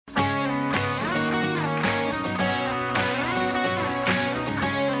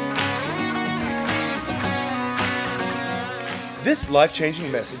This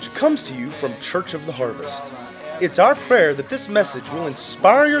life-changing message comes to you from Church of the Harvest. It's our prayer that this message will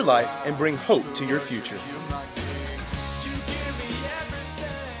inspire your life and bring hope to your future.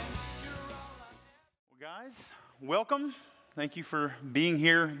 Well, guys, welcome. Thank you for being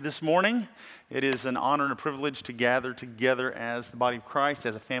here this morning. It is an honor and a privilege to gather together as the body of Christ,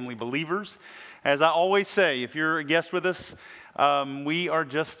 as a family of believers. As I always say, if you're a guest with us, we are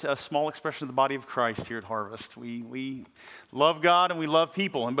just a small expression of the body of Christ here at Harvest. We love God and we love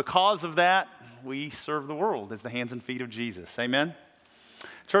people, and because of that, we serve the world as the hands and feet of Jesus. Amen?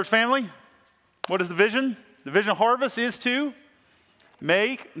 Church family, what is the vision? The vision of Harvest is to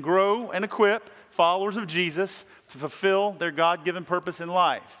make, grow, and equip followers of Jesus to fulfill their God-given purpose in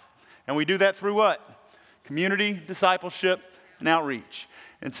life. And we do that through what? Community, discipleship, and outreach.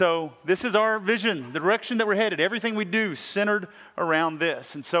 And so this is our vision, the direction that we're headed. Everything we do centered around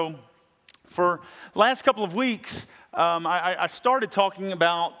this. And so for the last couple of weeks, I started talking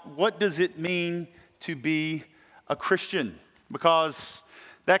about what does it mean to be a Christian, because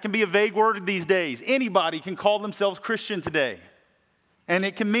that can be a vague word these days. Anybody can call themselves Christian today, and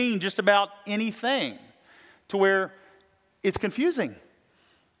it can mean just about anything to where it's confusing.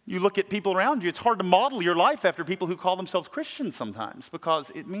 You look at people around you, it's hard to model your life after people who call themselves Christians sometimes, because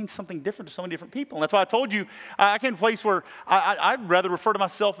it means something different to so many different people. And that's why I told you I came to a place where I'd rather refer to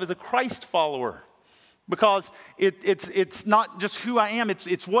myself as a Christ follower, because it's not just who I am,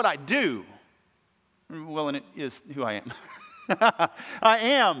 it's what I do. Well, and it is who I am. I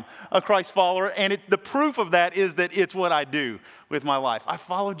am a Christ follower, and the proof of that is that it's what I do with my life. I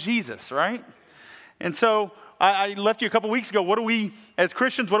follow Jesus, right? And so I left you a couple weeks ago. What do we, as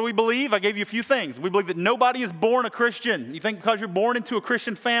Christians, what do we believe? I gave you a few things. We believe that nobody is born a Christian. You think because you're born into a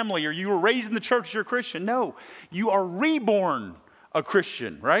Christian family or you were raised in the church, you're a Christian. No, you are reborn a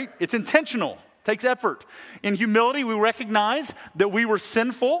Christian, right? It's intentional. It takes effort. In humility, we recognize that we were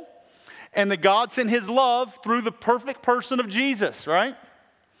sinful and that God sent His love through the perfect person of Jesus, right?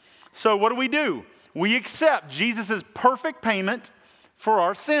 So what do? We accept Jesus' perfect payment for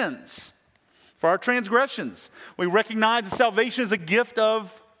our sins, for our transgressions. We recognize that salvation is a gift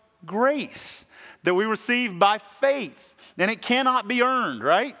of grace that we receive by faith, and it cannot be earned,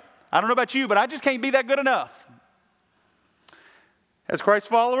 right? I don't know about you, but I just can't be that good enough. As Christ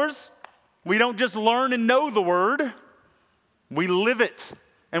followers, we don't just learn and know the Word, we live it,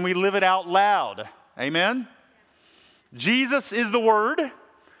 and we live it out loud. Amen? Jesus is the Word.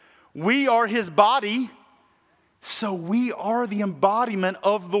 We are His body. So we are the embodiment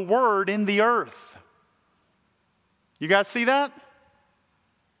of the Word in the earth. You guys see that?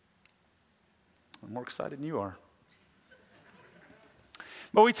 I'm more excited than you are.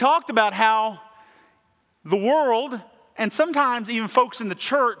 But we talked about how the world, and sometimes even folks in the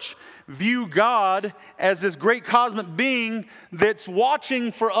church, view God as this great cosmic being that's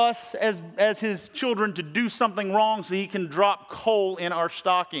watching for us as His children to do something wrong so He can drop coal in our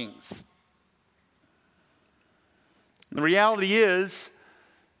stockings. The reality is,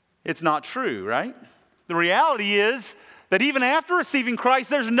 it's not true, right? The reality is that even after receiving Christ,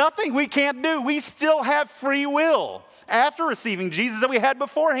 there's nothing we can't do. We still have free will after receiving Jesus that we had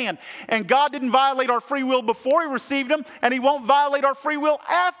beforehand. And God didn't violate our free will before we received Him, and He won't violate our free will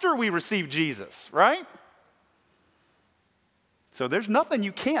after we receive Jesus, right? So there's nothing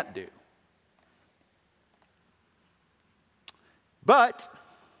you can't do. But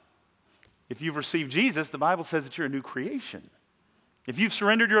if you've received Jesus, the Bible says that you're a new creation. If you've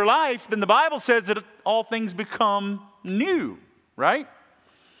surrendered your life, then the Bible says that all things become new, right?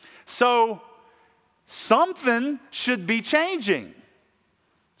 So something should be changing.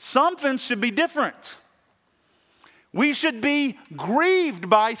 Something should be different. We should be grieved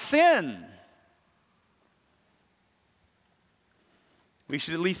by sin. We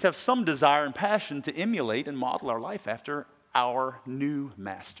should at least have some desire and passion to emulate and model our life after our new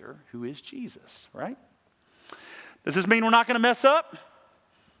master, who is Jesus, right? Does this mean we're not going to mess up?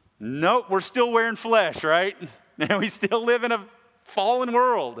 Nope, we're still wearing flesh, right? And we still live in a fallen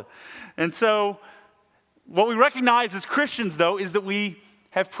world. And so what we recognize as Christians, though, is that we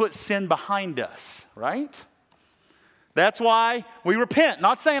have put sin behind us, right? That's why we repent,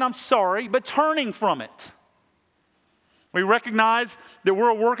 not saying I'm sorry, but turning from it. We recognize that we're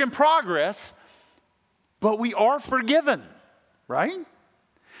a work in progress, but we are forgiven. Right?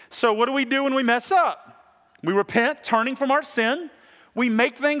 So what do we do when we mess up? We repent, turning from our sin. We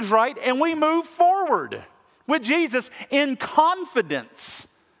make things right, and we move forward with Jesus in confidence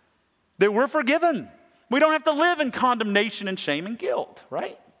that we're forgiven. We don't have to live in condemnation and shame and guilt,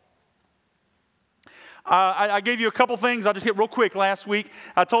 right? I gave you a couple things. I'll just hit real quick last week.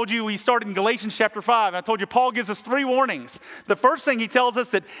 I told you we started in Galatians chapter 5. And I told you Paul gives us 3 warnings. The first thing he tells us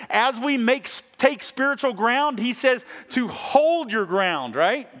that as we take spiritual ground, he says to hold your ground,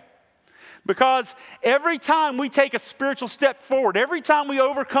 right? Because every time we take a spiritual step forward, every time we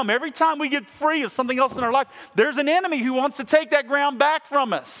overcome, every time we get free of something else in our life, there's an enemy who wants to take that ground back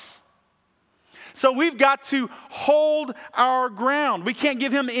from us. So we've got to hold our ground. We can't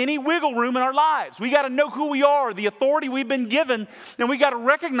give him any wiggle room in our lives. We got to know who we are, the authority we've been given, and we got to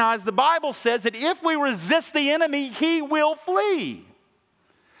recognize the Bible says that if we resist the enemy, he will flee.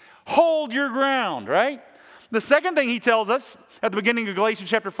 Hold your ground, right? The second thing he tells us at the beginning of Galatians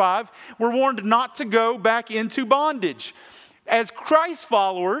chapter 5, we're warned not to go back into bondage. As Christ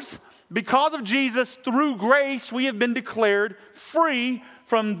followers, because of Jesus, through grace, we have been declared free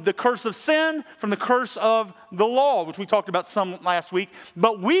from the curse of sin, from the curse of the law, which we talked about some last week.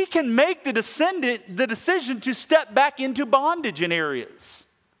 But we can make the decision to step back into bondage in areas,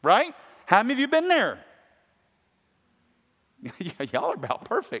 right? How many of you been there? Y'all are about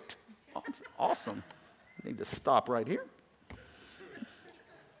perfect. That's awesome. I need to stop right here.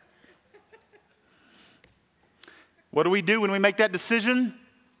 What do we do when we make that decision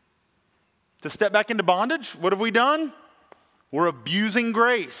to step back into bondage? What have we done? We're abusing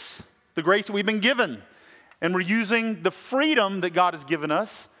grace, the grace that we've been given. And we're using the freedom that God has given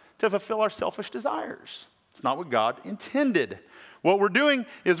us to fulfill our selfish desires. It's not what God intended. What we're doing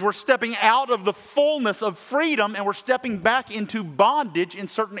is we're stepping out of the fullness of freedom and we're stepping back into bondage in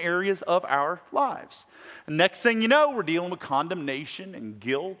certain areas of our lives. And next thing you know, we're dealing with condemnation and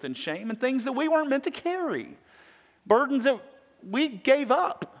guilt and shame and things that we weren't meant to carry. Burdens that we gave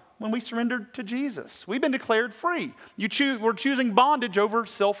up when we surrendered to Jesus. We've been declared free. We're choosing bondage over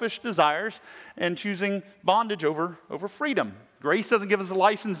selfish desires and choosing bondage over freedom. Grace doesn't give us a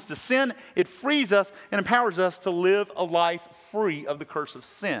license to sin. It frees us and empowers us to live a life free of the curse of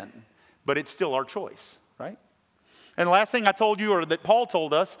sin. But it's still our choice, right? And the last thing I told you, or that Paul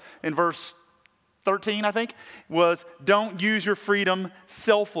told us in verse 13, I think, was don't use your freedom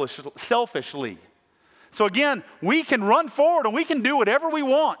selfishly. So again, we can run forward and we can do whatever we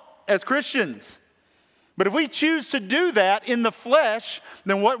want as Christians. But if we choose to do that in the flesh,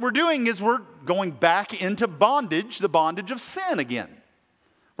 then what we're doing is we're going back into bondage, the bondage of sin again.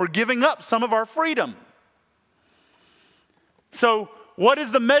 We're giving up some of our freedom. So what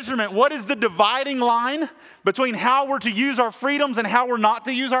is the measurement? What is the dividing line between how we're to use our freedoms and how we're not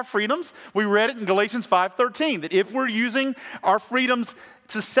to use our freedoms? We read it in Galatians 5:13, that if we're using our freedoms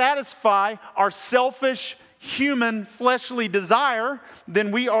to satisfy our selfish, human, fleshly desire, then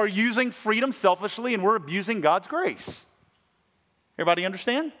we are using freedom selfishly and we're abusing God's grace. Everybody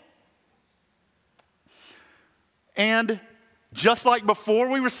understand? And just like before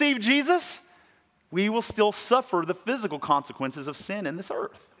we received Jesus, we will still suffer the physical consequences of sin in this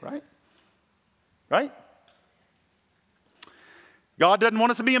earth, right? Right? God doesn't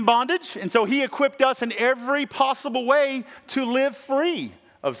want us to be in bondage, and so he equipped us in every possible way to live free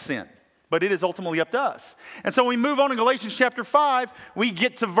of sin. But it is ultimately up to us. And so when we move on in Galatians chapter 5, we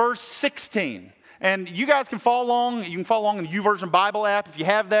get to verse 16. And you guys can follow along. You can follow along in the YouVersion Bible app if you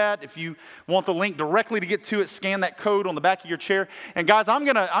have that. If you want the link directly to get to it, scan that code on the back of your chair. And guys, I'm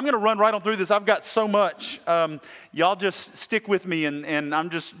gonna run right on through this. I've got so much. Y'all just stick with me, and I'm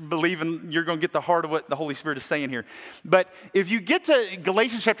just believing you're going to get the heart of what the Holy Spirit is saying here. But if you get to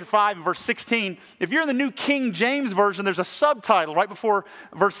Galatians chapter 5 and verse 16, if you're in the New King James Version, there's a subtitle right before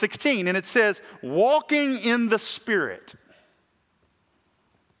verse 16, and it says, "Walking in the Spirit."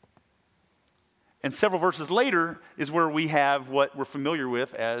 And several verses later is where we have what we're familiar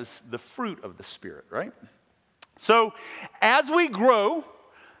with as the fruit of the Spirit, right? So as we grow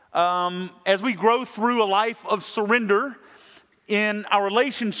through a life of surrender in our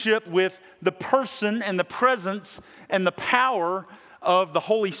relationship with the person and the presence and the power of the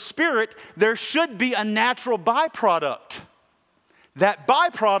Holy Spirit, there should be a natural byproduct. That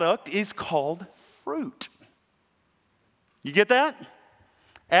byproduct is called fruit. You get that?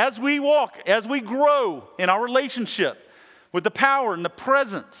 As we walk, as we grow in our relationship with the power and the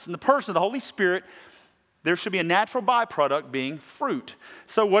presence and the person of the Holy Spirit, there should be a natural byproduct being fruit.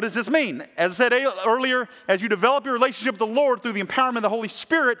 So what does this mean? As I said earlier, as you develop your relationship with the Lord through the empowerment of the Holy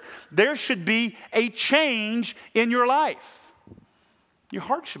Spirit, there should be a change in your life. Your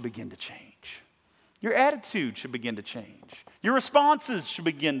heart should begin to change. Your attitude should begin to change. Your responses should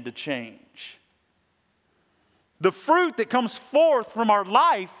begin to change. The fruit that comes forth from our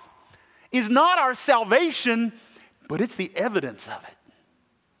life is not our salvation, but it's the evidence of it,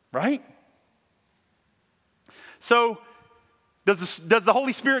 right? So Does the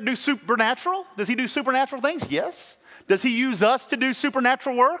Holy Spirit do supernatural? Does he do supernatural things? Yes. Does he use us to do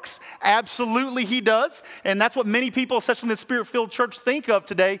supernatural works? Absolutely he does. And that's what many people, especially in the Spirit-filled church, think of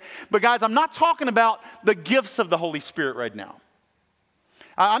today. But guys, I'm not talking about the gifts of the Holy Spirit right now.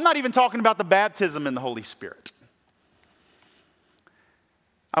 I'm not even talking about the baptism in the Holy Spirit.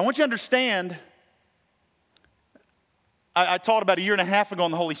 I want you to understand, I taught about a year and a half ago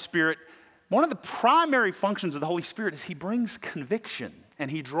on the Holy Spirit. One of the primary functions of the Holy Spirit is he brings conviction and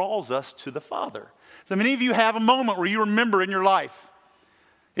he draws us to the Father. So many of you have a moment where you remember in your life.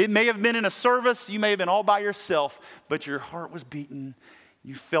 It may have been in a service, you may have been all by yourself, but your heart was beating.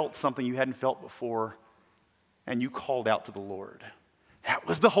 You felt something you hadn't felt before, and you called out to the Lord. That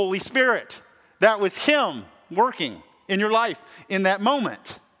was the Holy Spirit. That was him working in your life in that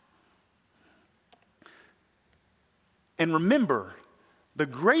moment. And remember, the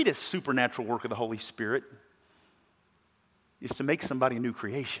greatest supernatural work of the Holy Spirit is to make somebody a new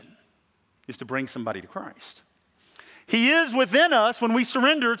creation, is to bring somebody to Christ. He is within us when we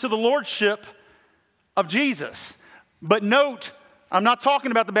surrender to the lordship of Jesus. But note, I'm not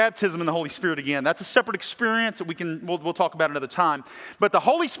talking about the baptism in the Holy Spirit again. That's a separate experience that we'll talk about another time. But the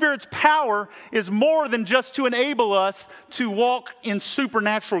Holy Spirit's power is more than just to enable us to walk in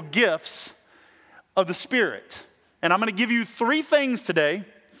supernatural gifts of the Spirit. And I'm going to give you 3 things today.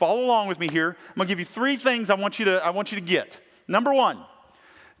 Follow along with me here. I'm going to give you 3 things I want you to get. Number 1,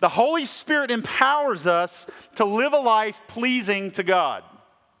 the Holy Spirit empowers us to live a life pleasing to God.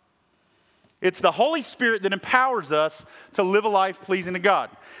 It's the Holy Spirit that empowers us to live a life pleasing to God.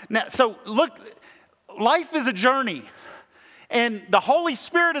 Now, so look, life is a journey. And the Holy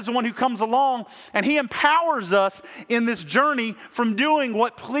Spirit is the one who comes along and he empowers us in this journey from doing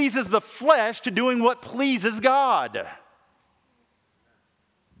what pleases the flesh to doing what pleases God.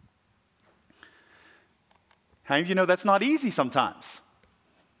 How many of you know that's not easy sometimes?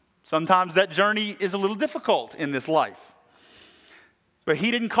 Sometimes that journey is a little difficult in this life. But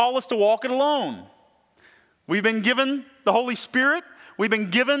he didn't call us to walk it alone. We've been given the Holy Spirit. We've been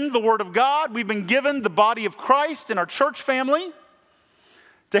given the Word of God. We've been given the body of Christ in our church family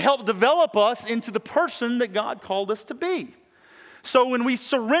to help develop us into the person that God called us to be. So when we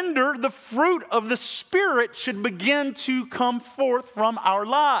surrender, the fruit of the Spirit should begin to come forth from our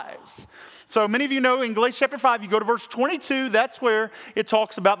lives. So many of you know in Galatians chapter 5, you go to verse 22, that's where it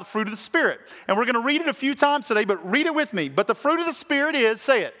talks about the fruit of the Spirit. And we're going to read it a few times today, but read it with me. But the fruit of the Spirit is,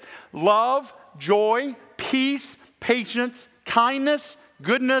 say it, love, joy, peace, patience, kindness,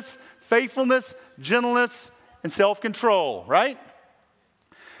 goodness, faithfulness, gentleness, and self-control, right?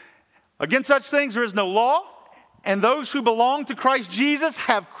 Against such things there is no law, and those who belong to Christ Jesus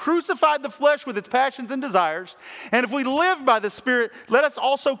have crucified the flesh with its passions and desires. And if we live by the Spirit, let us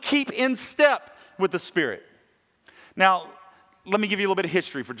also keep in step with the Spirit. Now, let me give you a little bit of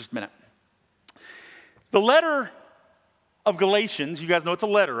history for just a minute. The letter of Galatians, you guys know it's a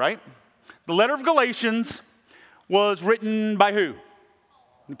letter, right? The letter of Galatians was written by who?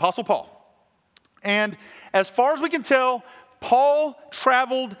 The Apostle Paul. And as far as we can tell, Paul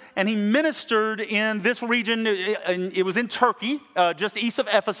traveled and he ministered in this region. It was in Turkey, just east of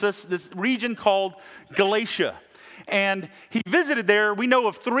Ephesus, this region called Galatia. And he visited there. We know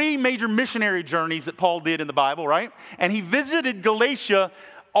of 3 major missionary journeys that Paul did in the Bible, right? And he visited Galatia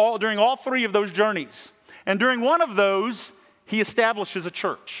during all 3 of those journeys. And during one of those, he establishes a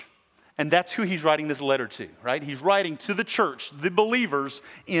church. And that's who he's writing this letter to, right? He's writing to the church, the believers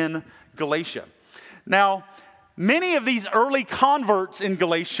in Galatia. Now, many of these early converts in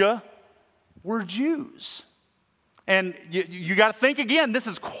Galatia were Jews. And you got to think again, this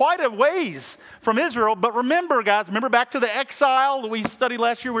is quite a ways from Israel. But remember, guys, remember back to the exile that we studied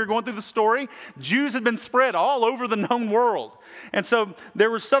last year? We were going through the story. Jews had been spread all over the known world. And so there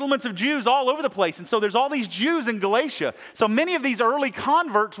were settlements of Jews all over the place. And so there's all these Jews in Galatia. So many of these early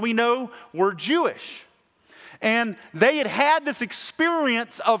converts we know were Jewish. And they had had this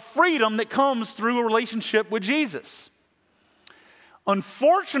experience of freedom that comes through a relationship with Jesus.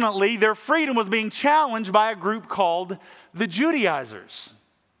 Unfortunately, their freedom was being challenged by a group called the Judaizers.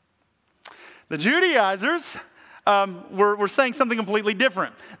 The Judaizers were saying something completely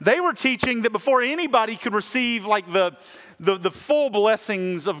different. They were teaching that before anybody could receive like the full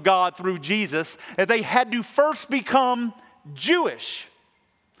blessings of God through Jesus, that they had to first become Jewish.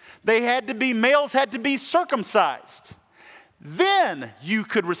 Males had to be circumcised. Then you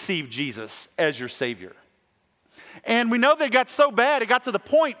could receive Jesus as your Savior. And we know that it got so bad, it got to the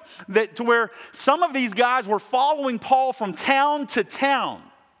point that to where some of these guys were following Paul from town to town.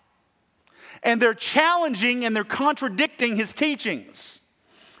 And they're challenging and they're contradicting his teachings.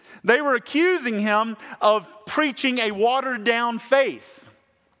 They were accusing him of preaching a watered-down faith.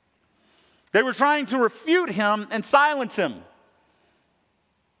 They were trying to refute him and silence him.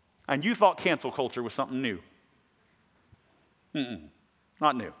 And you thought cancel culture was something new.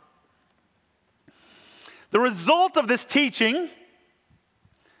 Not new. The result of this teaching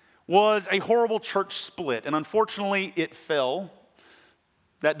was a horrible church split. And unfortunately, it fell.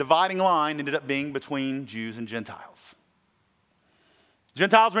 That dividing line ended up being between Jews and Gentiles.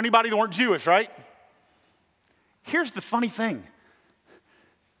 Gentiles were anybody that weren't Jewish, right? Here's the funny thing.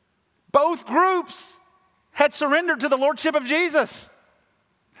 Both groups had surrendered to the lordship of Jesus.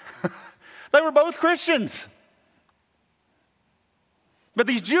 They were both Christians. But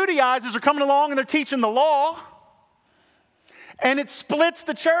these Judaizers are coming along and they're teaching the law, and it splits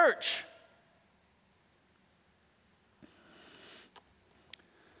the church.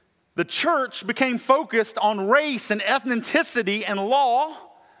 The church became focused on race and ethnicity and law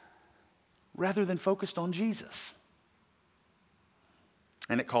rather than focused on Jesus.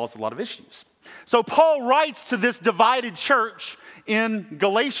 And it caused a lot of issues. So Paul writes to this divided church in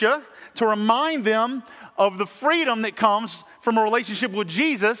Galatia to remind them of the freedom that comes from a relationship with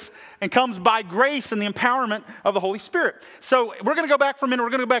Jesus and comes by grace and the empowerment of the Holy Spirit. So we're going to go back for a minute. We're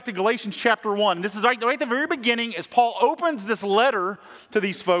going to go back to Galatians chapter 1. And this is right at the very beginning as Paul opens this letter to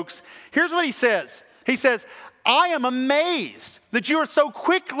these folks. Here's what he says. He says, I am amazed that you are so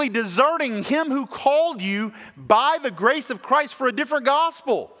quickly deserting him who called you by the grace of Christ for a different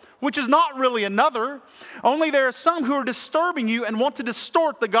gospel, which is not really another. Only there are some who are disturbing you and want to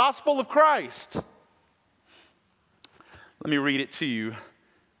distort the gospel of Christ. Let me read it to you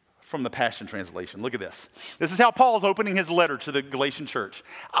from the Passion Translation. Look at this. This is how Paul is opening his letter to the Galatian church.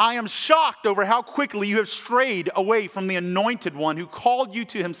 I am shocked over how quickly you have strayed away from the anointed one who called you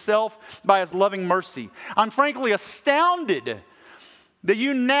to himself by his loving mercy. I'm frankly astounded that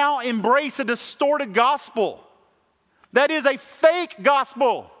you now embrace a distorted gospel. That is a fake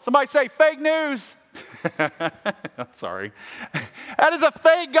gospel. Somebody say fake news. Sorry. That is a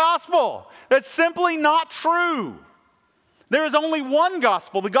fake gospel. That's simply not true. There is only one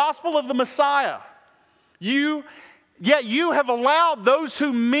gospel, the gospel of the Messiah. Yet you have allowed those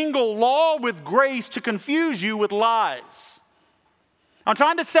who mingle law with grace to confuse you with lies. I'm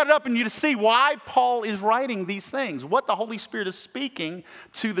trying to set it up and you to see why Paul is writing these things, what the Holy Spirit is speaking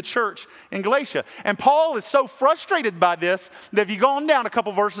to the church in Galatia. And Paul is so frustrated by this that if you go on down a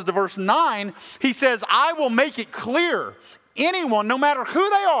couple verses to verse 9, he says, I will make it clear. Anyone, no matter who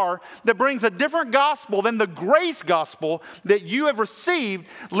they are, that brings a different gospel than the grace gospel that you have received,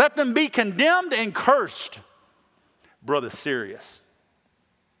 let them be condemned and cursed. Brother, serious.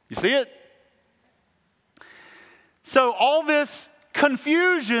 You see it? So all this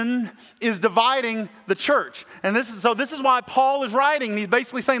confusion is dividing the church. And this is why Paul is writing. He's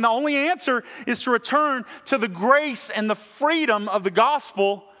basically saying the only answer is to return to the grace and the freedom of the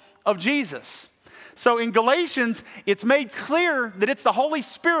gospel of Jesus. So in Galatians, it's made clear that it's the Holy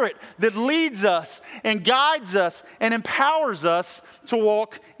Spirit that leads us and guides us and empowers us to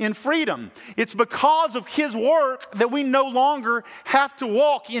walk in freedom. It's because of his work that we no longer have to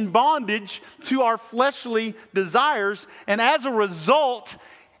walk in bondage to our fleshly desires. And as a result,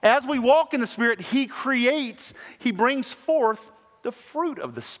 as we walk in the Spirit, he brings forth the fruit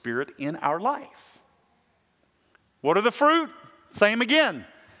of the Spirit in our life. What are the fruit? Say them again.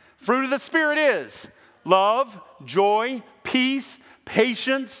 Fruit of the Spirit is love, joy, peace,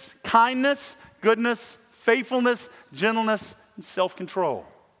 patience, kindness, goodness, faithfulness, gentleness, and self-control.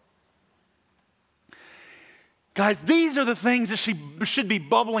 Guys, these are the things that should be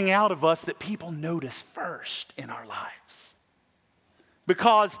bubbling out of us that people notice first in our lives.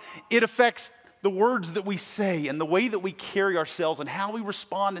 Because it affects the words that we say and the way that we carry ourselves and how we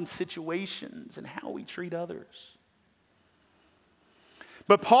respond in situations and how we treat others.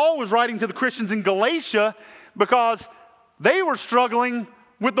 But Paul was writing to the Christians in Galatia because they were struggling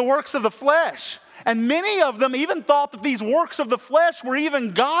with the works of the flesh. And many of them even thought that these works of the flesh were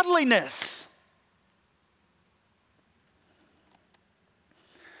even godliness.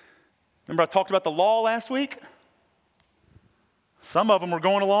 Remember I talked about the law last week? Some of them were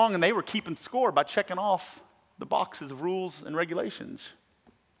going along and they were keeping score by checking off the boxes of rules and regulations.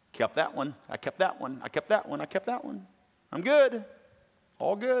 Kept that one, I kept that one, I kept that one, I kept that one. I'm good.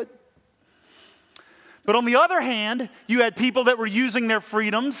 All good. But on the other hand, you had people that were using their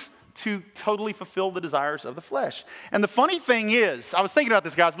freedoms to totally fulfill the desires of the flesh. And the funny thing is, I was thinking about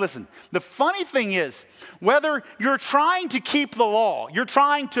this, guys, listen. The funny thing is, whether you're trying to keep the law, you're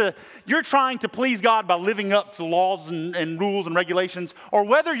trying to please God by living up to laws and rules and regulations, or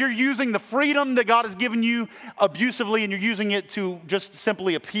whether you're using the freedom that God has given you abusively and you're using it to just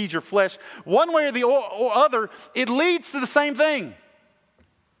simply appease your flesh, one way or the other, it leads to the same thing.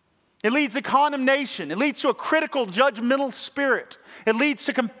 It leads to condemnation. It leads to a critical, judgmental spirit. It leads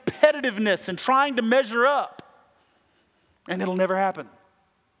to competitiveness and trying to measure up. And it'll never happen.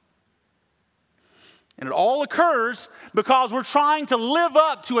 And it all occurs because we're trying to live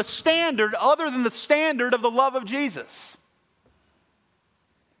up to a standard other than the standard of the love of Jesus.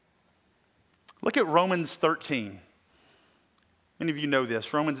 Look at Romans 13. Many of you know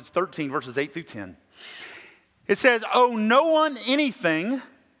this. Romans 13, verses 8 through 10. It says, "Owe no one anything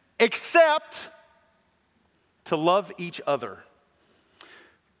except to love each other.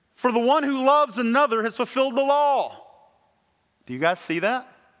 For the one who loves another has fulfilled the law." Do you guys see that?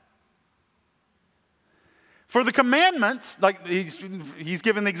 For the commandments, like he's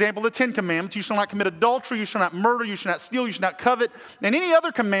given the example of the 10 commandments, you shall not commit adultery, you shall not murder, you shall not steal, you shall not covet, and any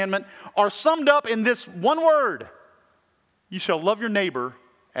other commandment are summed up in this one word: you shall love your neighbor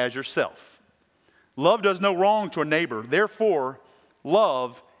as yourself. Love does no wrong to a neighbor. Therefore,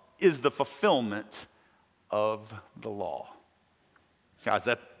 love is the fulfillment of the law. Guys,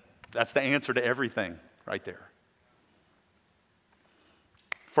 that's the answer to everything right there.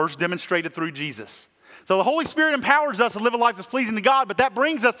 First demonstrated through Jesus. So the Holy Spirit empowers us to live a life that's pleasing to God, but that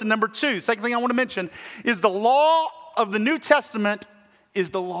brings us to number 2. Second thing I want to mention is the law of the New Testament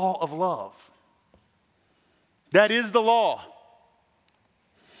is the law of love. That is the law.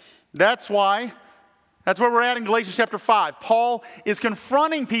 That's where we're at in Galatians chapter 5. Paul is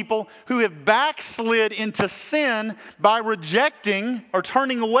confronting people who have backslid into sin by rejecting or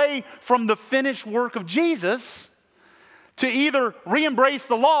turning away from the finished work of Jesus to either re-embrace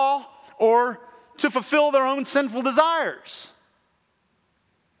the law or to fulfill their own sinful desires.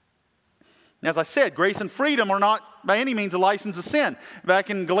 And as I said, grace and freedom are not by any means a license to sin.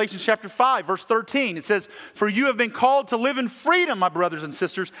 Back in Galatians chapter 5, verse 13, it says, "For you have been called to live in freedom, my brothers and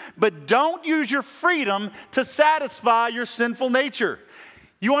sisters, but don't use your freedom to satisfy your sinful nature."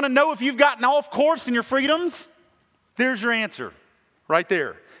 You want to know if you've gotten off course in your freedoms? There's your answer right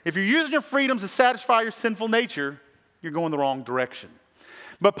there. If you're using your freedoms to satisfy your sinful nature, you're going the wrong direction.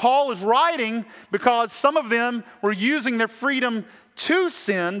 But Paul is writing because some of them were using their freedom to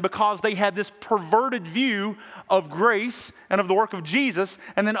sin because they had this perverted view of grace and of the work of Jesus.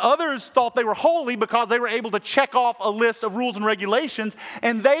 And then others thought they were holy because they were able to check off a list of rules and regulations.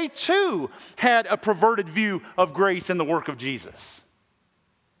 And they too had a perverted view of grace and the work of Jesus.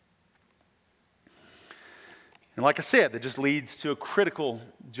 And like I said, that just leads to a critical,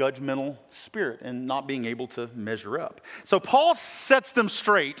 judgmental spirit and not being able to measure up. So Paul sets them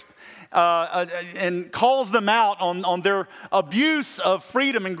straight and calls them out on their abuse of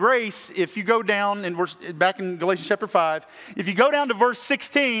freedom and grace. If you go down, back in Galatians chapter 5, if you go down to verse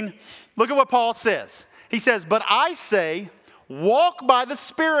 16, look at what Paul says. He says, "But I say, walk by the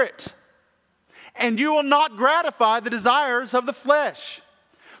Spirit, and you will not gratify the desires of the flesh.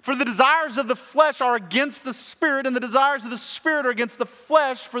 For the desires of the flesh are against the Spirit, and the desires of the Spirit are against the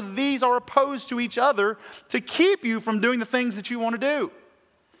flesh, for these are opposed to each other to keep you from doing the things that you want to do.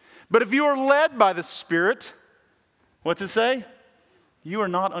 But if you are led by the Spirit," what's it say? "You are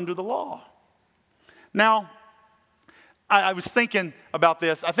not under the law." Now, I was thinking about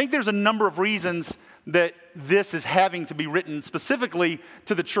this. I think there's a number of reasons that this is having to be written specifically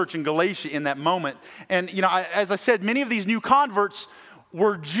to the church in Galatia in that moment. And, as I said, many of these new converts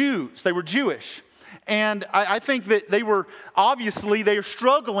were Jews. They were Jewish. And I think that they are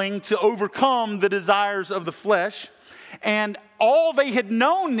struggling to overcome the desires of the flesh. And all they had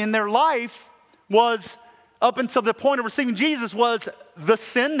known in their life was, up until the point of receiving Jesus, was the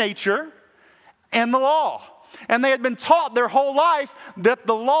sin nature and the law. And they had been taught their whole life that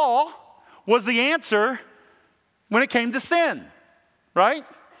the law was the answer when it came to sin, right?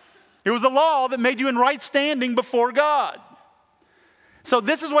 It was a law that made you in right standing before God. So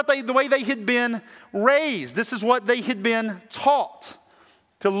this is the way they had been raised. This is what they had been taught.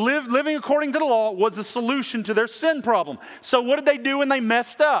 Living according to the law was the solution to their sin problem. So what did they do when they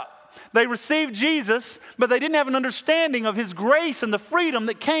messed up? They received Jesus, but they didn't have an understanding of His grace and the freedom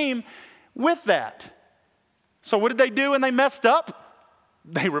that came with that. So what did they do when they messed up?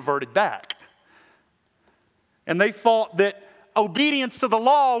 They reverted back. And they thought that obedience to the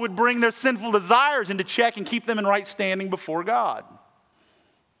law would bring their sinful desires into check and keep them in right standing before God.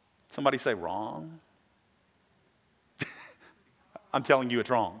 Somebody say wrong. I'm telling you it's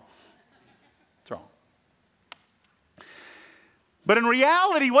wrong. But in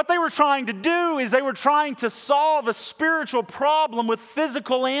reality, what they were trying to do is they were trying to solve a spiritual problem with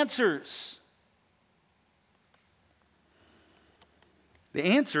physical answers. The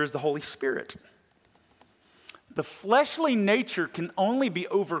answer is the Holy Spirit. The fleshly nature can only be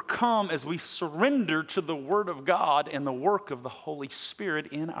overcome as we surrender to the Word of God and the work of the Holy Spirit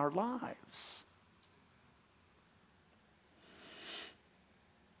in our lives.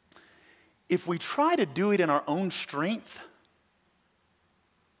 If we try to do it in our own strength,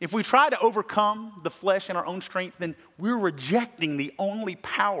 if we try to overcome the flesh in our own strength, then we're rejecting the only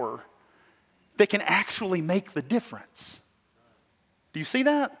power that can actually make the difference. Do you see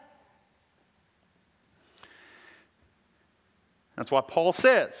that? That's why Paul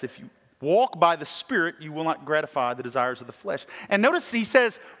says, if you walk by the Spirit, you will not gratify the desires of the flesh. And notice he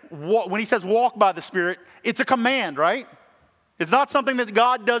says, when he says walk by the Spirit, it's a command, right? It's not something that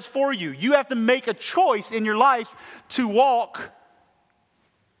God does for you. You have to make a choice in your life to walk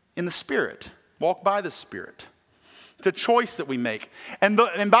in the Spirit. Walk by the Spirit. It's a choice that we make. And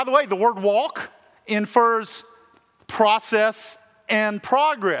by the way, the word walk infers process and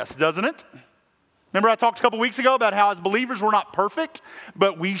progress, doesn't it? Remember I talked a couple weeks ago about how as believers we're not perfect,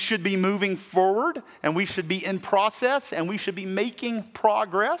 but we should be moving forward and we should be in process and we should be making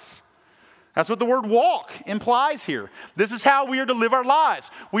progress. That's what the word walk implies here. This is how we are to live our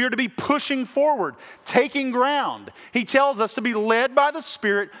lives. We are to be pushing forward, taking ground. He tells us to be led by the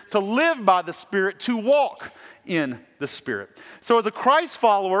Spirit, to live by the Spirit, to walk in the Spirit. So as a Christ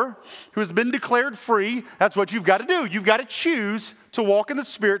follower who has been declared free, that's what you've got to do. You've got to choose to walk in the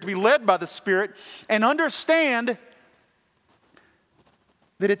Spirit, to be led by the Spirit, and understand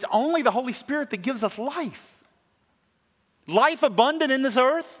that it's only the Holy Spirit that gives us life. Life abundant in this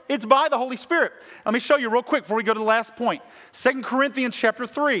earth, it's by the Holy Spirit. Let me show you real quick before we go to the last point. 2 Corinthians chapter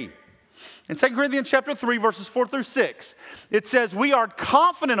 3. In 2 Corinthians chapter 3, verses 4 through 6, it says, we are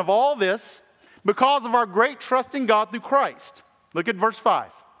confident of all this because of our great trust in God through Christ. Look at verse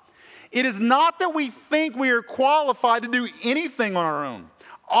 5. It is not that we think we are qualified to do anything on our own.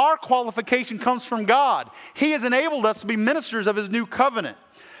 Our qualification comes from God. He has enabled us to be ministers of His new covenant.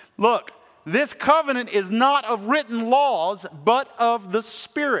 Look, this covenant is not of written laws, but of the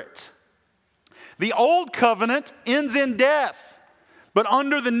Spirit. The old covenant ends in death, but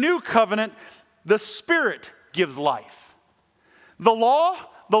under the new covenant, the Spirit gives life. The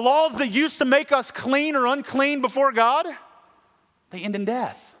laws that used to make us clean or unclean before God, they end in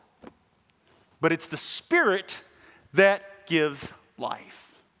death. But it's the Spirit that gives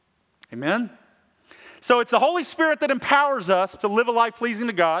life. Amen? So it's the Holy Spirit that empowers us to live a life pleasing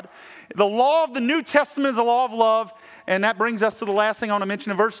to God. The law of the New Testament is a law of love. And that brings us to the last thing I want to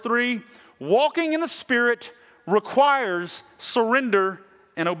mention in verse 3. Walking in the Spirit requires surrender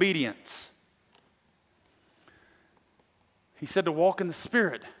and obedience. He said to walk in the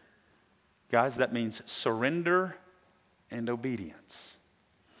Spirit. Guys, that means surrender and obedience.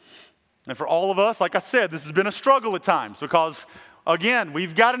 And for all of us, like I said, this has been a struggle at times because, again,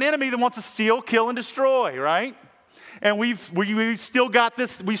 we've got an enemy that wants to steal, kill, and destroy, right? And we've still got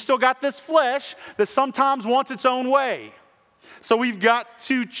this flesh that sometimes wants its own way. So we've got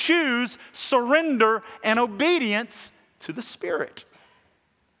to choose surrender and obedience to the Spirit.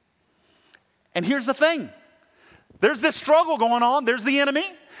 And here's the thing. There's this struggle going on. There's the enemy.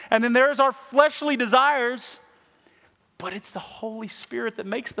 And then there's our fleshly desires. But it's the Holy Spirit that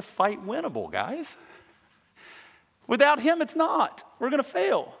makes the fight winnable, guys. Without Him, it's not. We're going to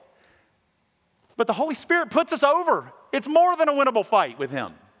fail. But the Holy Spirit puts us over. It's more than a winnable fight with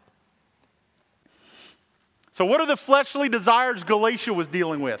Him. So what are the fleshly desires Galatia was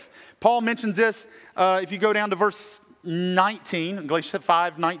dealing with? Paul mentions this if you go down to verse 19, Galatians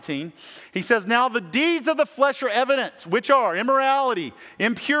 5:19. He says, now the deeds of the flesh are evident, which are immorality,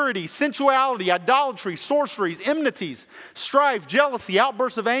 impurity, sensuality, idolatry, sorceries, enmities, strife, jealousy,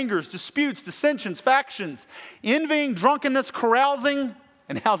 outbursts of angers, disputes, dissensions, factions, envying, drunkenness, carousing,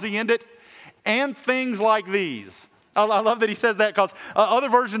 and how's he end it? And things like these. I love that he says that because other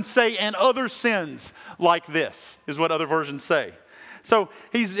versions say, and other sins like this, is what other versions say. So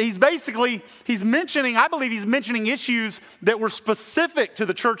he's mentioning, I believe he's mentioning issues that were specific to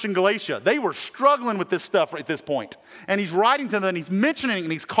the church in Galatia. They were struggling with this stuff at this point. And he's writing to them and he's mentioning it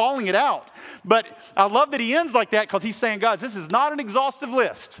and he's calling it out. But I love that he ends like that because he's saying, guys, this is not an exhaustive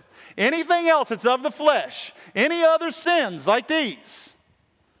list. Anything else that's of the flesh, any other sins like these,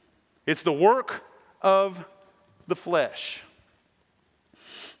 it's the work of the flesh.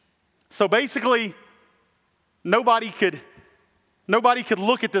 So basically, nobody could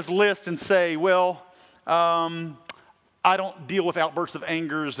look at this list and say, well, I don't deal with outbursts of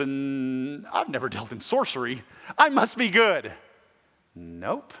angers and I've never dealt in sorcery. I must be good.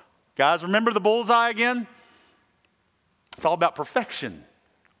 Nope. Guys, remember the bullseye again? It's all about perfection,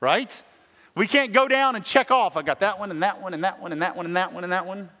 right? We can't go down and check off. I got that one and that one and that one and that one and that one and that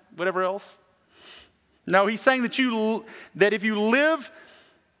one, whatever else. No, he's saying that if you live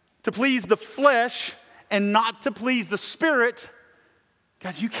to please the flesh and not to please the Spirit,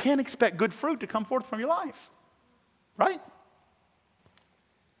 guys, you can't expect good fruit to come forth from your life, right?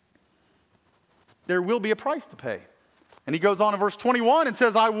 There will be a price to pay. And he goes on in verse 21 and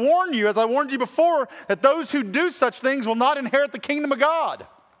says, I warn you, as I warned you before, that those who do such things will not inherit the kingdom of God.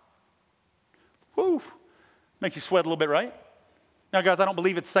 Whew. Makes you sweat a little bit, right? Now, guys, I don't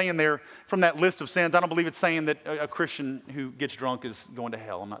believe it's saying there from that list of sins, I don't believe it's saying that a Christian who gets drunk is going to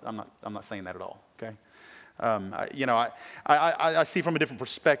hell. I'm not saying that at all, okay? I see from a different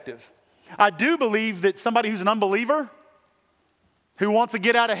perspective. I do believe that somebody who's an unbeliever, who wants a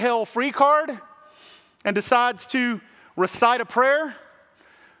get out of hell free card and decides to recite a prayer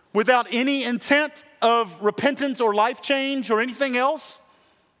without any intent of repentance or life change or anything else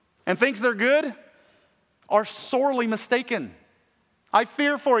and thinks they're good are sorely mistaken. I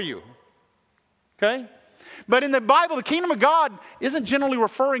fear for you, okay? But in the Bible, the kingdom of God isn't generally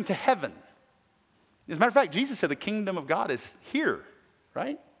referring to heaven. As a matter of fact, Jesus said the kingdom of God is here,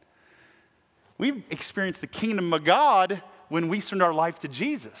 right? We experience the kingdom of God when we surrender our life to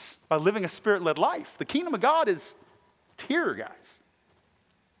Jesus by living a Spirit-led life. The kingdom of God is here, guys.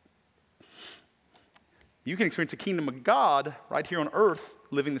 You can experience the kingdom of God right here on earth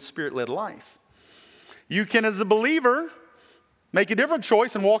living the Spirit-led life. You can, as a believer, make a different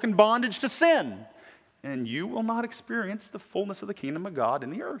choice and walk in bondage to sin, and you will not experience the fullness of the kingdom of God in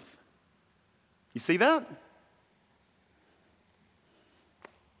the earth. You see that?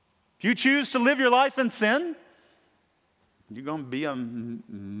 If you choose to live your life in sin, you're going to be a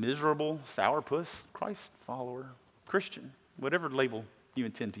miserable sourpuss Christ follower, Christian, whatever label you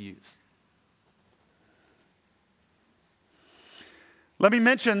intend to use. Let me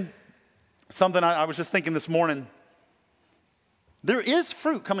mention something I was just thinking this morning. There is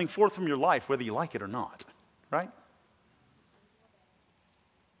fruit coming forth from your life, whether you like it or not, right?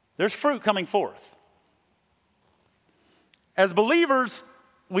 There's fruit coming forth. As believers,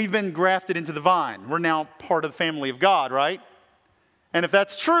 we've been grafted into the vine. We're now part of the family of God, right? And if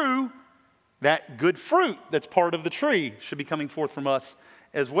that's true, that good fruit that's part of the tree should be coming forth from us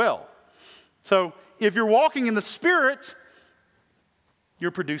as well. So if you're walking in the Spirit,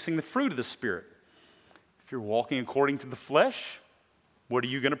 you're producing the fruit of the Spirit. If you're walking according to the flesh, what are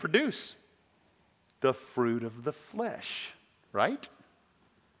you going to produce? The fruit of the flesh, right?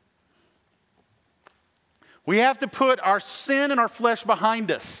 We have to put our sin and our flesh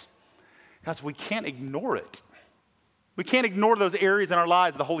behind us. Guys, we can't ignore it. We can't ignore those areas in our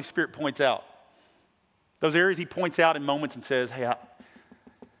lives the Holy Spirit points out. Those areas he points out in moments and says, hey,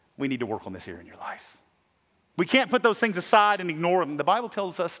 we need to work on this area in your life. We can't put those things aside and ignore them. The Bible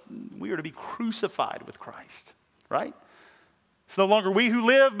tells us we are to be crucified with Christ, right? It's no longer we who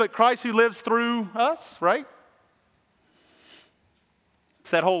live, but Christ who lives through us, right?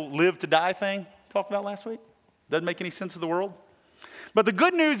 It's that whole live to die thing talked about last week. Doesn't make any sense to the world. But the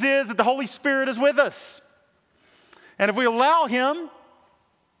good news is that the Holy Spirit is with us. And if we allow him,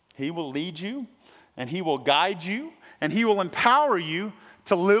 he will lead you, and he will guide you, and he will empower you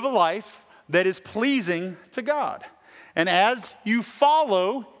to live a life that is pleasing to God. And as you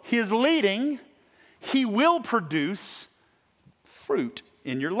follow his leading, he will produce fruit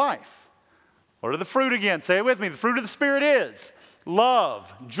in your life. What are the fruit again? Say it with me. The fruit of the Spirit is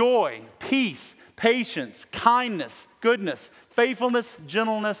love, joy, peace, patience, kindness, goodness, faithfulness,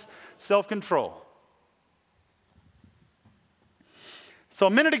 gentleness, self-control. So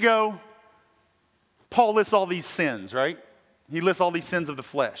a minute ago, Paul lists all these sins, right? He lists all these sins of the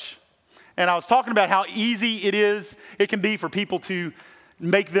flesh. And I was talking about how easy it can be for people to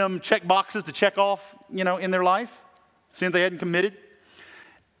make them check boxes to check off, in their life, sins they hadn't committed.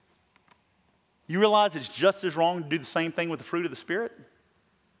 You realize it's just as wrong to do the same thing with the fruit of the Spirit?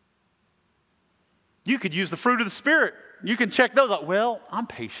 You could use the fruit of the Spirit. You can check those out. Well, I'm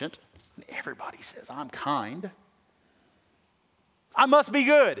patient. Everybody says I'm kind. I must be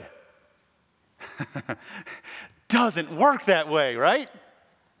good. Doesn't work that way, right?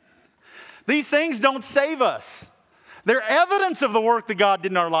 These things don't save us. They're evidence of the work that God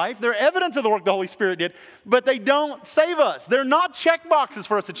did in our life. They're evidence of the work the Holy Spirit did, but they don't save us. They're not check boxes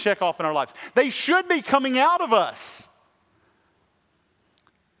for us to check off in our lives. They should be coming out of us.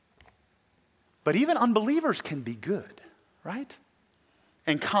 But even unbelievers can be good, right?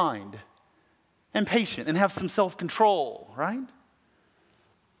 And kind and patient and have some self-control, right?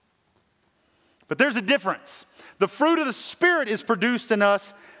 But there's a difference. The fruit of the Spirit is produced in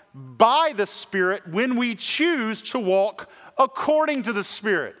us by the Spirit when we choose to walk according to the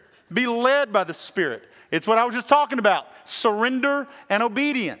Spirit, be led by the Spirit. It's what I was just talking about, surrender and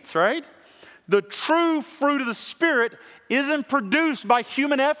obedience, right? The true fruit of the Spirit isn't produced by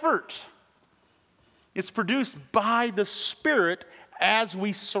human effort. It's produced by the Spirit as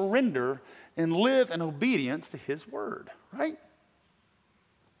we surrender and live in obedience to His Word, right?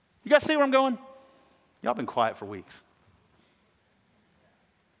 You guys see where I'm going? Y'all been quiet for weeks.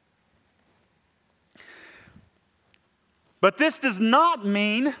 But this does not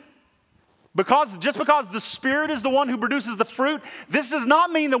mean, just because the Spirit is the one who produces the fruit, this does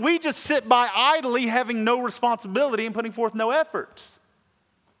not mean that we just sit by idly having no responsibility and putting forth no efforts.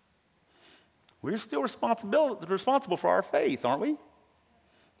 We're still responsible for our faith, aren't we?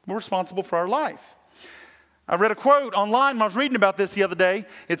 We're responsible for our life. I read a quote online when I was reading about this the other day.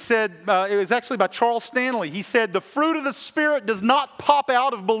 It said, it was actually by Charles Stanley. He said, "The fruit of the Spirit does not pop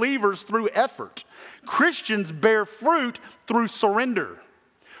out of believers through effort. Christians bear fruit through surrender.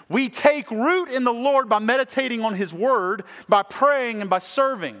 We take root in the Lord by meditating on His Word, by praying and by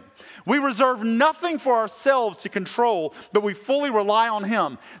serving. We reserve nothing for ourselves to control, but we fully rely on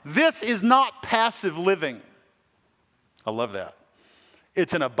Him. This is not passive living." I love that.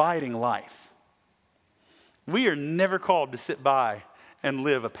 It's an abiding life. We are never called to sit by and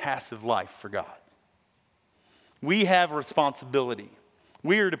live a passive life for God. We have a responsibility.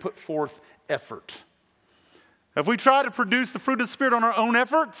 We are to put forth effort. If we try to produce the fruit of the Spirit on our own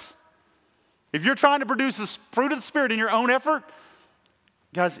efforts, if you're trying to produce the fruit of the Spirit in your own effort,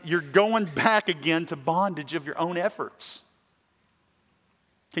 guys, you're going back again to bondage of your own efforts.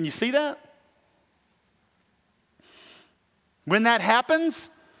 Can you see that? When that happens,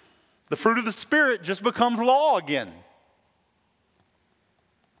 the fruit of the Spirit just becomes law again,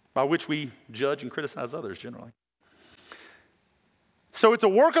 by which we judge and criticize others generally. So it's a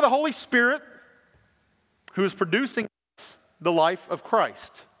work of the Holy Spirit who is producing the life of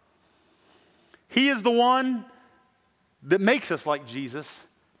Christ. He is the one that makes us like Jesus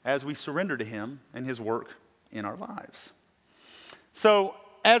as we surrender to Him and His work in our lives. So,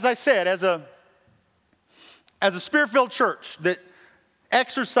 as I said, as a Spirit-filled church that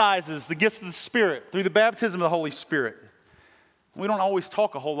exercises the gifts of the Spirit through the baptism of the Holy Spirit, we don't always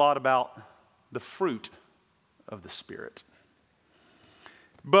talk a whole lot about the fruit of the Spirit.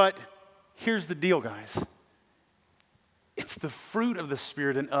 But here's the deal, guys. It's the fruit of the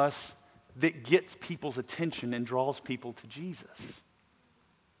Spirit in us that gets people's attention and draws people to Jesus.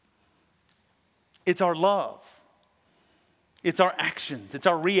 It's our love. It's our actions. It's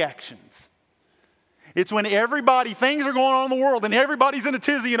our reactions. It's when things are going on in the world and everybody's in a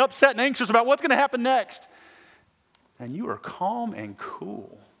tizzy and upset and anxious about what's going to happen next. And you are calm and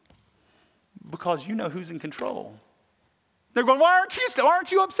cool because you know who's in control. They're going, why aren't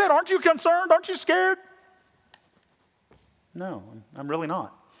you upset? Aren't you concerned? Aren't you scared? No, I'm really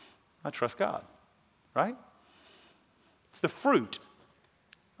not. I trust God, right? It's the fruit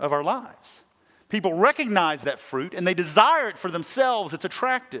of our lives. People recognize that fruit and they desire it for themselves. It's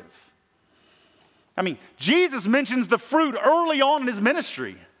attractive. I mean, Jesus mentions the fruit early on in His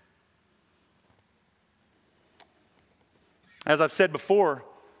ministry. As I've said before,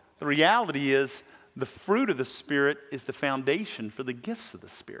 the reality is the fruit of the Spirit is the foundation for the gifts of the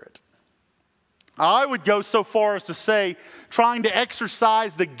Spirit. I would go so far as to say trying to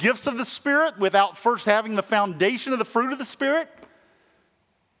exercise the gifts of the Spirit without first having the foundation of the fruit of the Spirit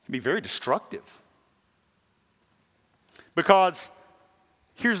can be very destructive. Because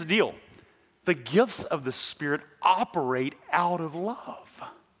here's the deal. The gifts of the Spirit operate out of love.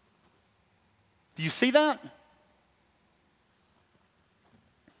 Do you see that?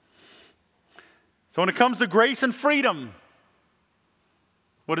 So when it comes to grace and freedom,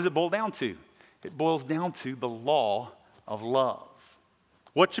 what does it boil down to? It boils down to the law of love.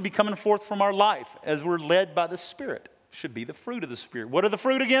 What should be coming forth from our life as we're led by the Spirit should be the fruit of the Spirit. What are the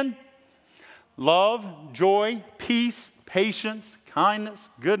fruit again? Love, joy, peace, patience, kindness,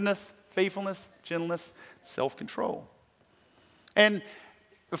 goodness, faithfulness, gentleness, self-control. And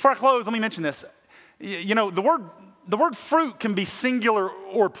before I close, let me mention this. You know, the word fruit can be singular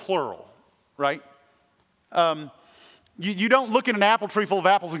or plural, right? You don't look at an apple tree full of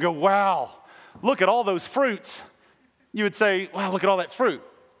apples and go, wow, look at all those fruits. You would say, wow, look at all that fruit,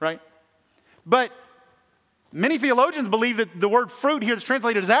 right? But many theologians believe that the word fruit here that's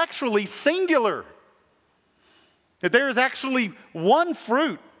translated is actually singular. That there is actually one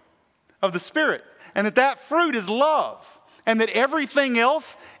fruit of the Spirit, and that fruit is love, and that everything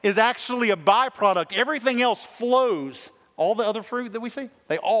else is actually a byproduct. Everything else flows. All the other fruit that we see,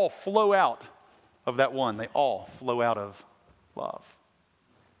 they all flow out of that one. They all flow out of love.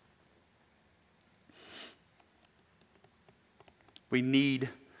 We need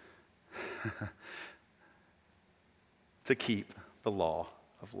to keep the law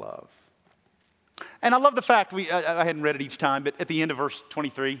of love. And I love the fact, I hadn't read it each time, but at the end of verse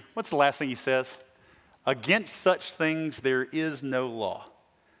 23, what's the last thing he says? Against such things there is no law.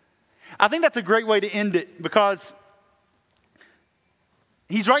 I think that's a great way to end it, because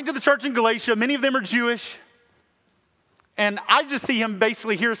he's writing to the church in Galatia. Many of them are Jewish. And I just see him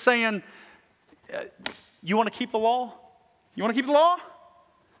basically here saying, you want to keep the law? You want to keep the law?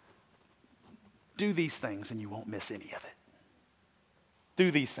 Do these things and you won't miss any of it. Do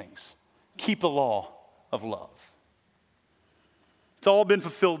these things. Keep the law of love. It's all been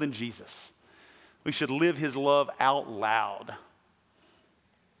fulfilled in Jesus. We should live his love out loud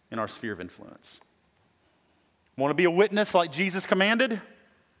in our sphere of influence. Want to be a witness like Jesus commanded?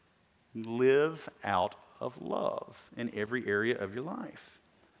 Live out of love in every area of your life.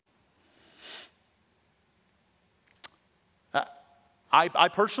 I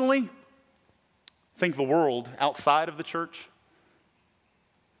personally think the world outside of the church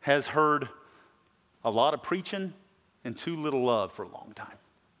has heard a lot of preaching and too little love for a long time.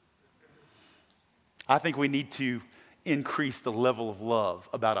 I think we need to increase the level of love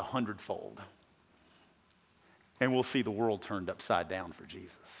about 100-fold. And we'll see the world turned upside down for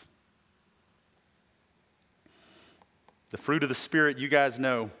Jesus. The fruit of the Spirit, you guys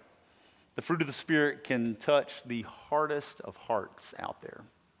know, the fruit of the Spirit can touch the hardest of hearts out there.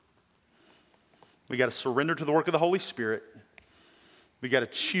 We got to surrender to the work of the Holy Spirit. We got to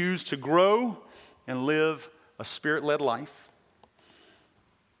choose to grow and live a Spirit-led life.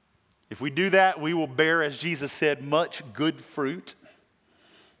 If we do that, we will bear, as Jesus said, much good fruit.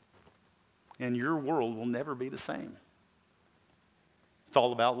 And your world will never be the same. It's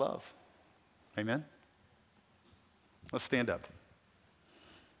all about love. Amen? Let's stand up.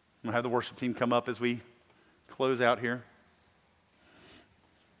 I'm going to have the worship team come up as we close out here.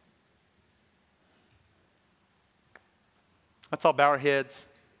 Let's all bow our heads,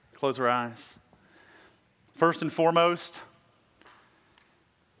 close our eyes. First and foremost,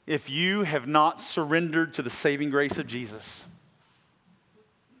 if you have not surrendered to the saving grace of Jesus,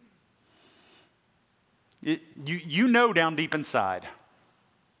 you know down deep inside,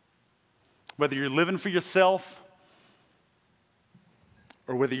 whether you're living for yourself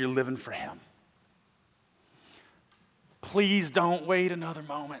or whether you're living for him. Please don't wait another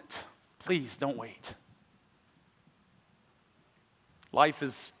moment. Please don't wait. Life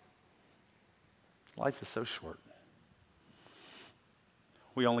is so short.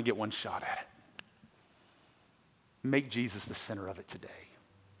 We only get one shot at it. Make Jesus the center of it today.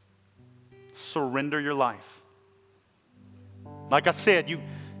 Surrender your life. Like I said, you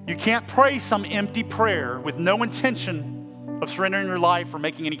can't pray some empty prayer with no intention of surrendering your life or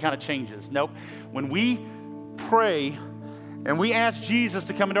making any kind of changes. Nope. When we pray and we ask Jesus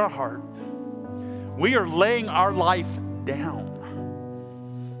to come into our heart, we are laying our life down.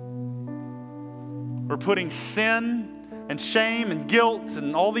 We're putting sin and shame and guilt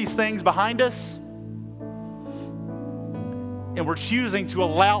and all these things behind us. And we're choosing to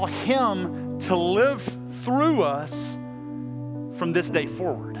allow him to live through us from this day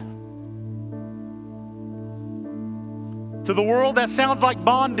forward. To the world, that sounds like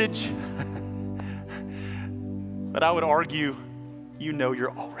bondage. But I would argue, you know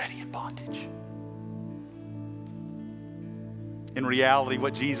you're already in bondage. In reality,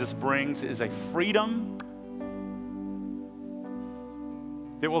 what Jesus brings is a freedom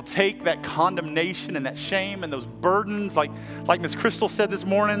that will take that condemnation and that shame and those burdens, like Miss Crystal said this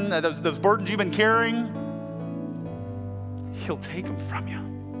morning, those burdens you've been carrying, he'll take them from you.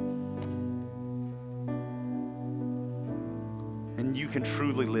 And you can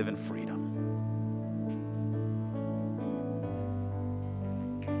truly live in freedom.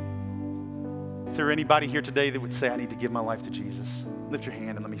 Is there anybody here today that would say, I need to give my life to Jesus? Lift your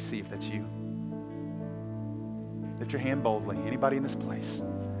hand and let me see if that's you. Lift your hand boldly. Anybody in this place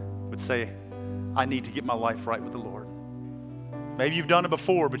would say, I need to get my life right with the Lord. Maybe you've done it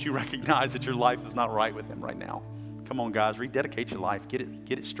before, but you recognize that your life is not right with him right now. Come on, guys, rededicate your life. Get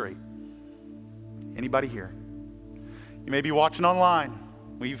it straight. Anybody here? You may be watching online.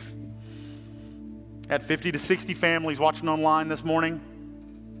 We've had 50 to 60 families watching online this morning.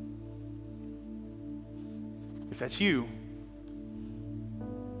 If that's you,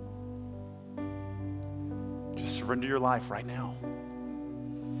 just surrender your life right now.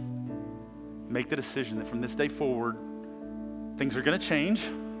 Make the decision that from this day forward, things are going to change.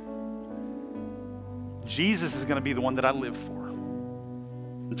 Jesus is going to be the one that I live for.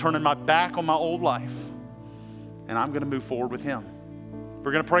 I'm turning my back on my old life, and I'm going to move forward with him.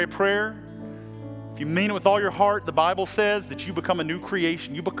 We're going to pray a prayer. If you mean it with all your heart, the Bible says that you become a new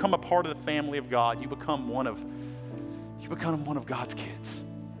creation. You become a part of the family of God. You become one of God's kids.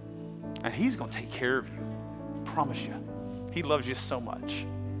 And he's going to take care of you. I promise you. He loves you so much.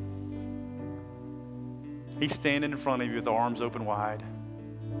 He's standing in front of you with the arms open wide.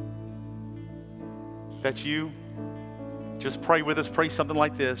 If that's you, just pray with us. Pray something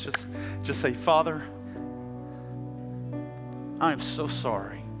like this. Just say, Father, I am so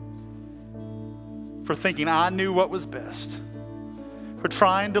sorry for thinking I knew what was best, for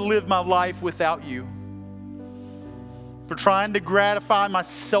trying to live my life without you, for trying to gratify my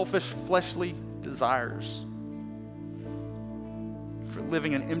selfish fleshly desires, for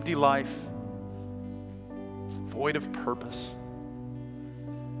living an empty life, void of purpose,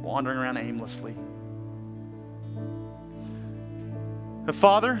 wandering around aimlessly. But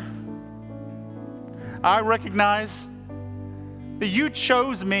Father, I recognize that you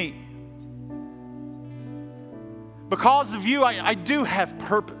chose me. Because of you, I do have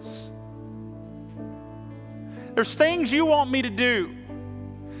purpose. There's things you want me to do,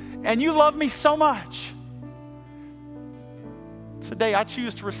 and you love me so much. Today, I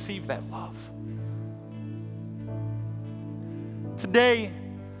choose to receive that love. Today,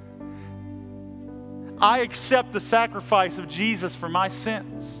 I accept the sacrifice of Jesus for my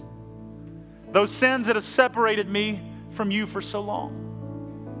sins. Those sins that have separated me from you for so long.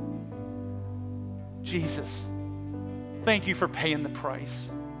 Jesus, thank you for paying the price.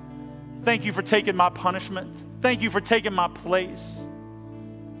 Thank you for taking my punishment. Thank you for taking my place.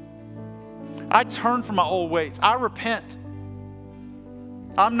 I turn from my old ways. I repent.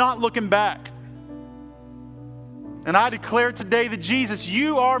 I'm not looking back. And I declare today that Jesus,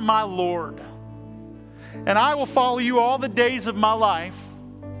 you are my Lord. And I will follow you all the days of my life,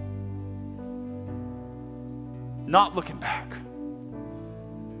 not looking back.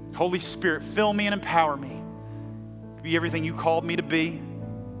 Holy Spirit, fill me and empower me to be everything you called me to be.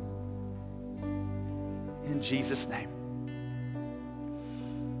 In Jesus' name.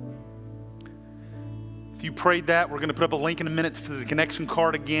 If you prayed that, we're going to put up a link in a minute for the connection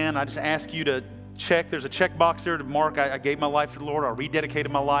card again. I just ask you to check. There's a check box there to mark I gave my life to the Lord, I rededicated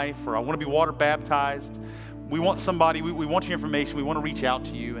my life, or I want to be water baptized. We want somebody, we want your information. We want to reach out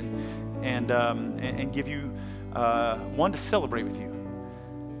to you and give you one to celebrate with you.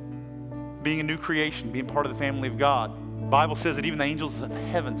 Being a new creation, being part of the family of God. The Bible says that even the angels of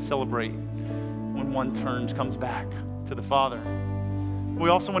heaven celebrate when one comes back to the Father. We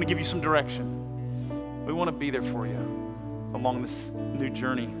also want to give you some direction. We want to be there for you along this new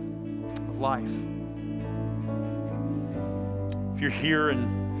journey of life. If you're here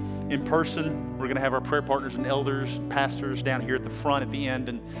in person, we're going to have our prayer partners and elders, pastors down here at the front at the end,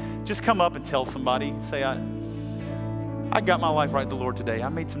 and just come up and tell somebody, say, I got my life right with the Lord today. I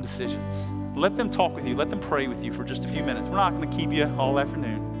made some decisions. Let them talk with you. Let them pray with you for just a few minutes. We're not going to keep you all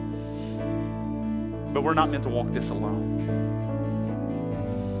afternoon. But we're not meant to walk this alone.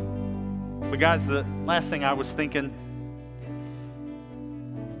 But guys, the last thing I was thinking,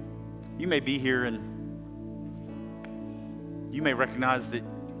 you may be here and you may recognize that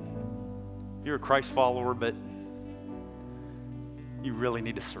you're a Christ follower, but you really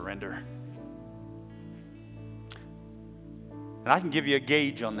need to surrender. And I can give you a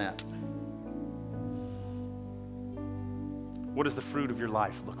gauge on that. What does the fruit of your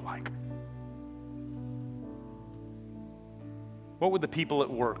life look like? What would the people at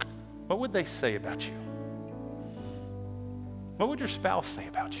work, what would they say about you? What would your spouse say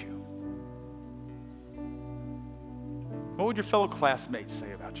about you? What would your fellow classmates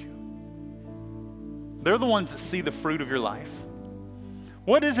say about you? They're the ones that see the fruit of your life.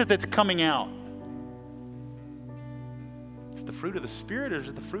 What is it that's coming out? Is it the fruit of the Spirit or is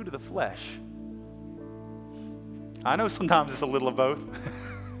it the fruit of the flesh? I know sometimes it's a little of both.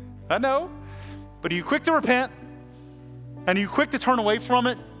 I know. But are you quick to repent? And are you quick to turn away from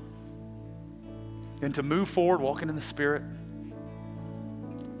it? And to move forward, walking in the Spirit?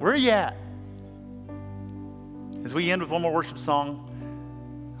 Where are you at? As we end with one more worship song,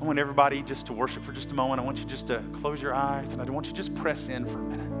 I want everybody just to worship for just a moment. I want you just to close your eyes, and I want you to just press in for a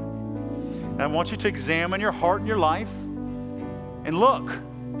minute. And I want you to examine your heart and your life. And look,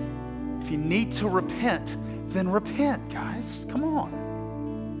 if you need to repent, then repent, guys. Come on.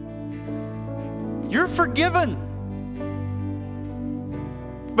 You're forgiven.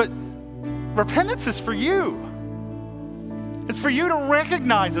 But repentance is for you. It's for you to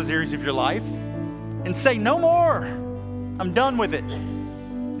recognize those areas of your life and say, no more. I'm done with it.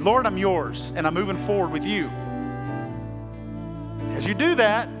 Lord, I'm yours, and I'm moving forward with you. As you do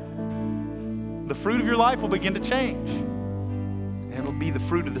that, the fruit of your life will begin to change. And it'll be the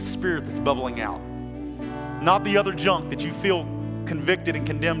fruit of the Spirit that's bubbling out, not the other junk that you feel convicted and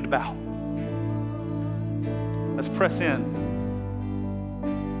condemned about. Let's press in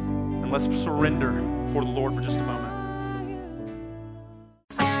and let's surrender for the Lord for just a moment.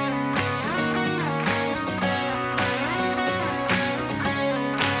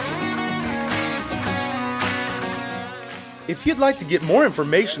 If you'd like to get more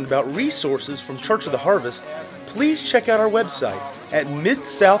information about resources from Church of the Harvest, please check out our website at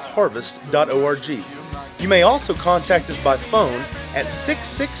midsouthharvest.org. You may also contact us by phone at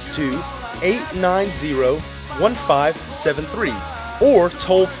 662-890-1573 or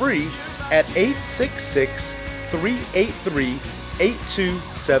toll free at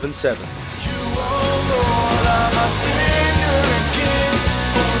 866-383-8277. You, oh Lord, are my Savior and King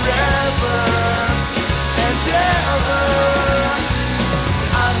forever.